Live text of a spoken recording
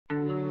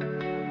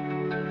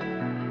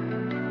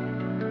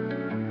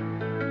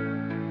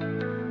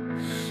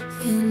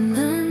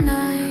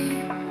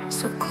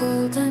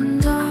cold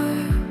and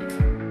dark.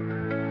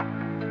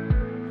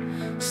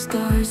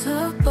 Stars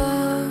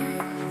above,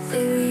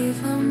 they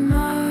leave a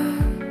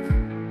mark.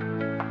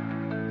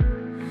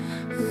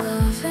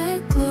 Love,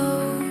 it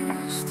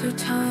glows through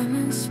time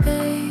and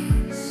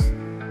space.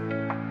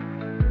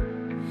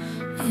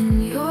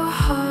 In your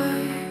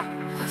heart,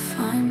 I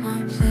find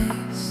my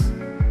place.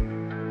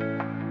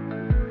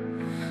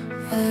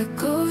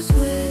 Echoes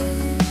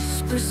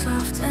whisper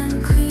soft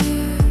and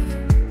clear.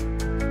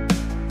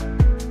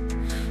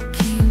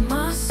 Keep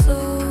my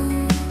soul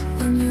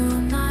when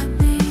you're not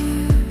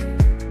near.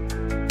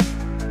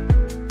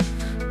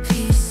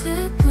 Peace,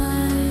 it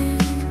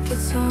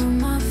blankets all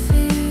my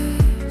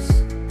fears.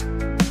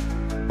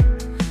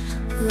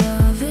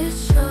 Love, it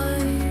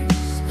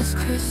shines as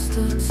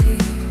crystal tears.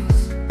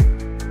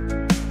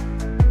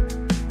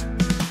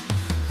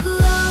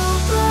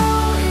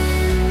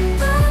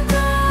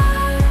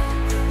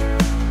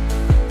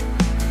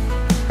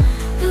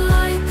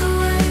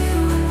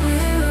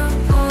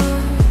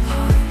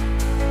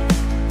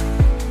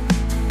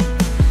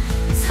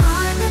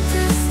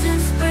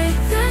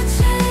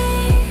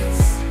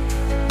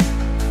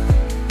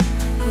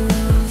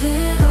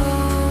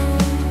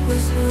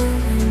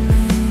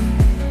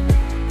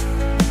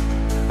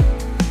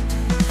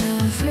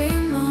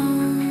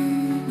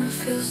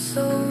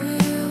 So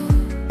real.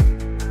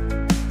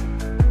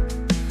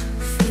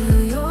 Feel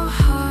your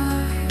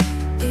heart,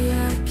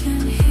 yeah, I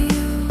can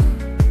heal.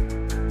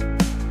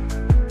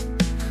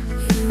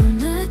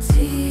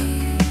 Unity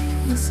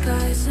in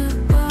skies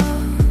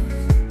above.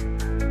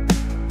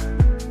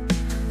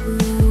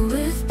 Rule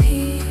with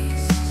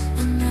peace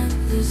and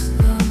endless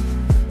love.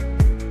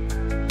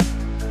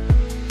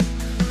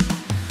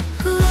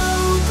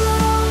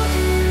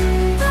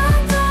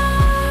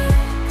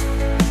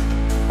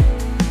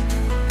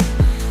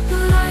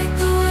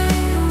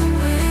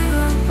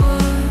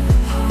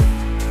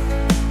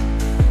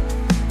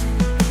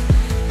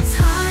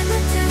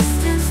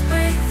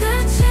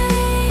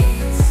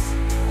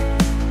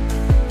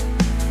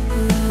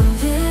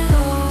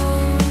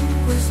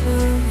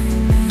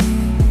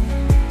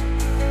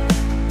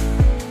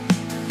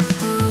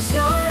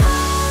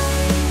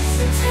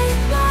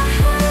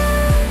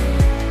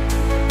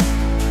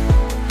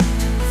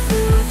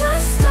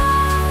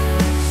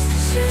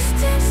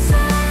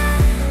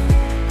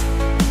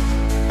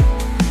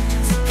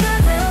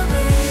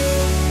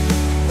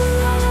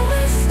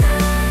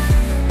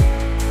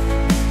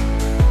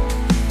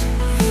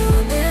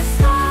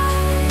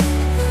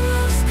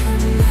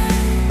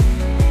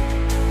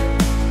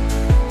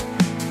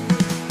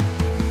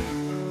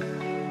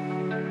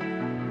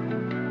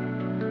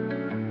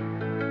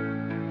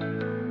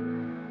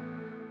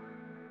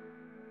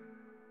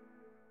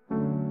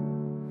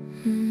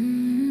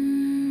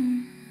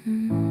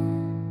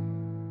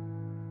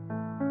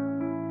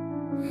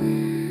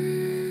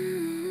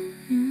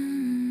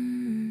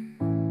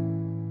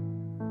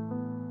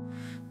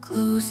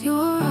 Close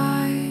your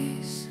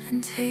eyes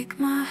and take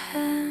my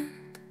hand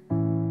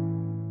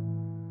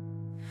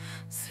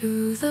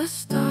through the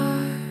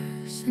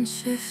stars and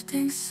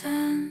shifting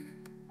sand.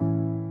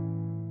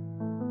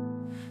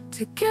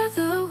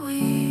 Together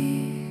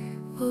we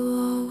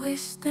will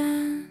always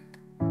stand,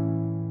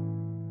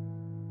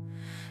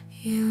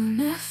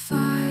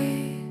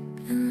 unified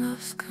in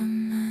love's command.